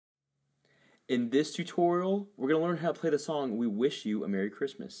In this tutorial, we're going to learn how to play the song We Wish You a Merry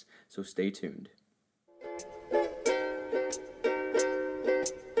Christmas, so stay tuned.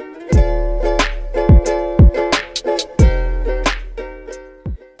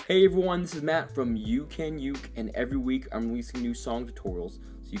 Hey everyone, this is Matt from You Can Uke, and every week I'm releasing new song tutorials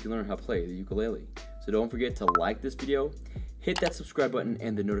so you can learn how to play the ukulele. So don't forget to like this video, hit that subscribe button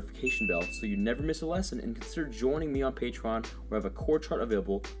and the notification bell so you never miss a lesson, and consider joining me on Patreon where I have a chord chart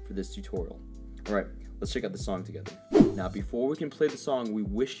available for this tutorial. Alright, let's check out the song together. Now before we can play the song We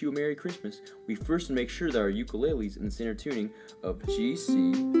Wish You a Merry Christmas, we first make sure that our ukulele is in the standard tuning of G, C,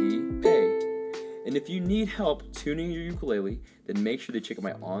 E, A. And if you need help tuning your ukulele, then make sure to check out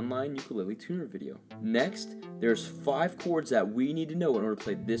my online ukulele tuner video. Next, there's 5 chords that we need to know in order to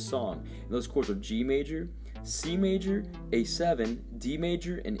play this song. And those chords are G major, C major, A7, D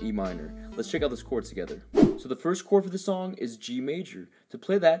major, and E minor. Let's check out those chords together. So the first chord for the song is G major. To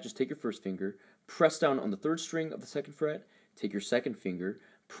play that, just take your first finger, press down on the 3rd string of the 2nd fret, take your second finger,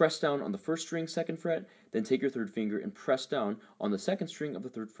 press down on the 1st string 2nd fret, then take your 3rd finger and press down on the 2nd string of the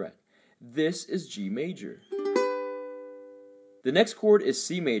 3rd fret. This is G major. The next chord is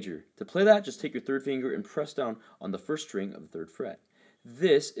C major. To play that, just take your 3rd finger and press down on the 1st string of the 3rd fret.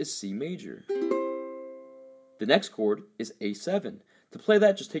 This is C major. The next chord is A7. To play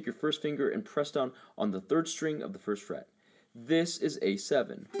that, just take your 1st finger and press down on the 3rd string of the 1st fret. This is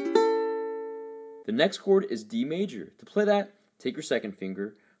A7. The next chord is D major. To play that, take your 2nd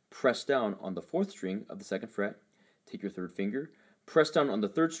finger, press down on the 4th string of the 2nd fret, take your 3rd finger, press down on the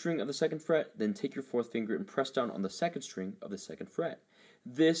 3rd string of the 2nd fret, then take your 4th finger and press down on the 2nd string of the 2nd fret.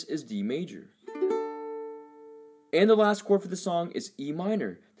 This is D major. And the last chord for the song is E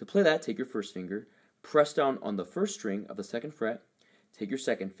minor. To play that, take your 1st finger, press down on the 1st string of the 2nd fret, take your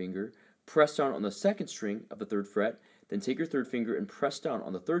 2nd finger, press down on the 2nd string of the 3rd fret, then take your 3rd finger and press down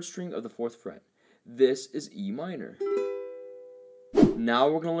on the 3rd string of the 4th fret. This is E minor. Now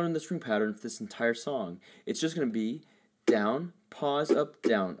we're going to learn the string pattern for this entire song. It's just going to be down, pause, up,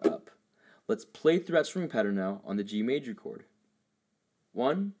 down, up. Let's play through that string pattern now on the G major chord.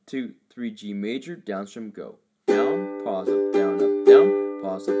 1, 2, 3, G major, down strum, go. Down, pause, up, down,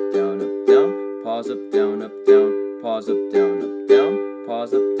 pause, up, down, pause, up, down, pause, up, down, pause, up, down,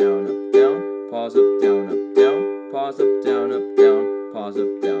 pause, up, down, pause, up, down, pause,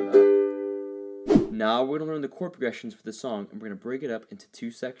 up, down, up. Now we're going to learn the chord progressions for the song, and we're going to break it up into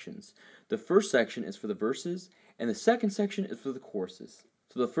 2 sections. The first section is for the verses, and the second section is for the choruses.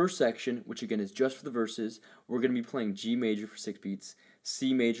 So the first section, which again is just for the verses, we're going to be playing G major for 6 beats,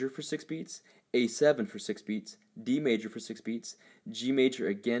 C major for 6 beats, A7 for 6 beats, D major for 6 beats, G major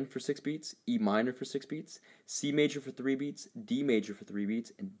again for 6 beats, E minor for 6 beats, C major for 3 beats, D major for 3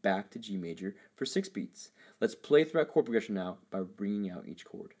 beats, and back to G major for 6 beats. Let's play through that chord progression now by bringing out each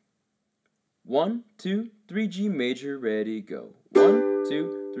chord. 1, 2, 3, G major, ready, go. 1,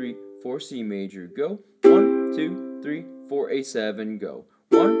 2, 3, 4, C major, go. 1, 2, 3, 4, A7, go.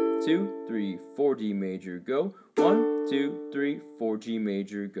 1, 2, 3, 4, D major, go. 1, 2, 3, 4, G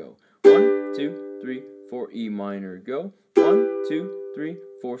major, go. 1, 2, 3, 4, E minor, go. 1, 2, 3,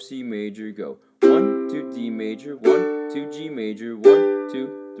 4, C major, go. 1, 2, D major, 1, 2, G major, 1,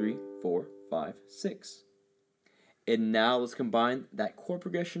 2, 3, 4, 5, 6. And now let's combine that chord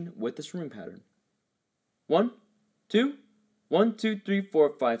progression with the strumming pattern. 1, 2, 1, 2, 3,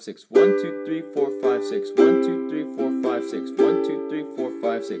 4, 5, 6. 1, 2, 3, 4, 5, 6. 1, 2, 3, 4, 5, 6. 1, 2, 3, 4,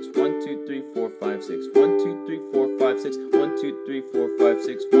 5, 6. 1, 2, 3, 4, 5, 6. 1, 2, 3, 4, 5, 6. 1, 2, 3, 4, 5,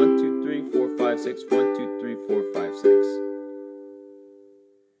 6. 1, 2, 3, 4, 5, 6. 1, 2, 3, 4, 5, 6.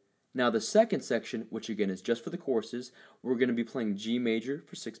 Now the second section, which again is just for the choruses, we're going to be playing G major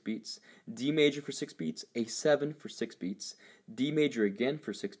for 6 beats, D major for 6 beats, A7 for 6 beats, D major again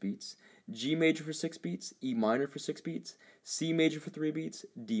for 6 beats, G major for 6 beats, E minor for 6 beats, C major for 3 beats,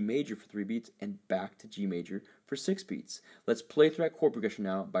 D major for 3 beats, and back to G major for 6 beats. Let's play through that chord progression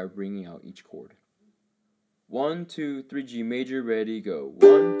now by bringing out each chord. 1, 2, 3, G major, ready, go.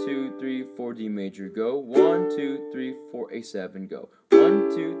 1, 2, 3, 4, D major, go. 1, 2, 3, 4, A7, go.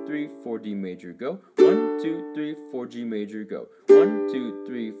 1, 2, 3, 4, D major, go. 1, 2, 3, 4, G major, go. 1, 2,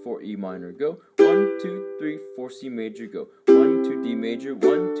 3, 4, E minor, go. 1, 2, 3, 4, C major, go. 1, 2, D major,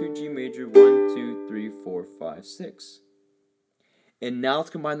 1, 2, G major, 1, 2, 3, 4, 5, 6. And now let's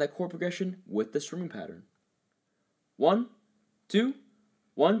combine that chord progression with the strumming pattern. 1, 2,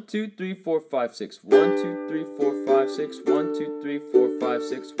 1, 2, 3, 4, 5, 6. 1, 2, 3, 4, 5, 6. 1, 2, 3, 4, 5,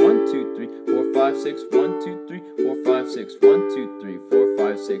 6. 1, 2, 3, 4, 5, 6. 1, 2, 3, 4, 5, 6. 1, 2, 3, 4,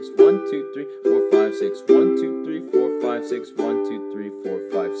 5, 6. 1, 2, 3, 4, 5, 6. 1, 2, 3, 4, 5, 6. 1, 2, 3, 4,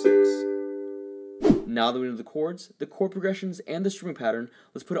 5, 6. now that we know the chords, the chord progressions, and the strumming pattern,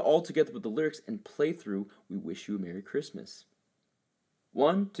 let's put it all together with the lyrics and play through We Wish You a Merry Christmas.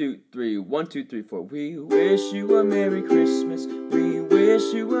 1, 2, 3, 1, 2, 3, 4. We wish you a Merry Christmas. We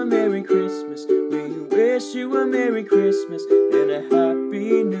wish you a Merry Christmas. We wish you a Merry Christmas and a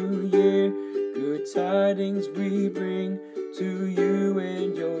Happy New Year. Good tidings we bring to you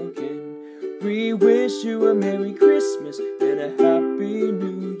and your kin. We wish you a Merry Christmas and a Happy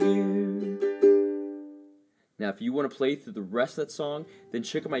New Year. Now, if you want to play through the rest of that song, then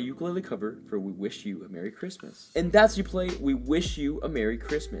check out my ukulele cover for We Wish You a Merry Christmas. And that's you play We Wish You a Merry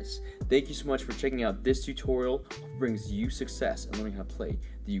Christmas. Thank you so much for checking out this tutorial. It brings you success in learning how to play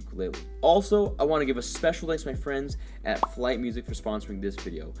the ukulele. Also, I want to give a special thanks to my friends at Flight Music for sponsoring this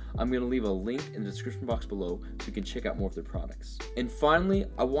video. I'm going to leave a link in the description box below so you can check out more of their products. And finally,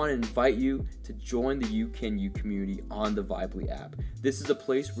 I want to invite you to join the You Can Uke community on the Vibely app. This is a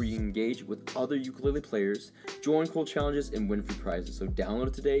place where you can engage with other ukulele players, join cool challenges, and win free prizes. So download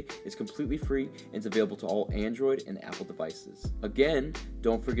it today. It's completely free and it's available to all Android and Apple devices. Again,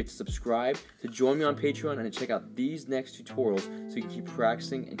 don't forget to subscribe, to join me on Patreon, and to check out these next tutorials so you can keep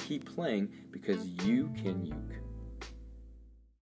practicing and keep playing because you can uke.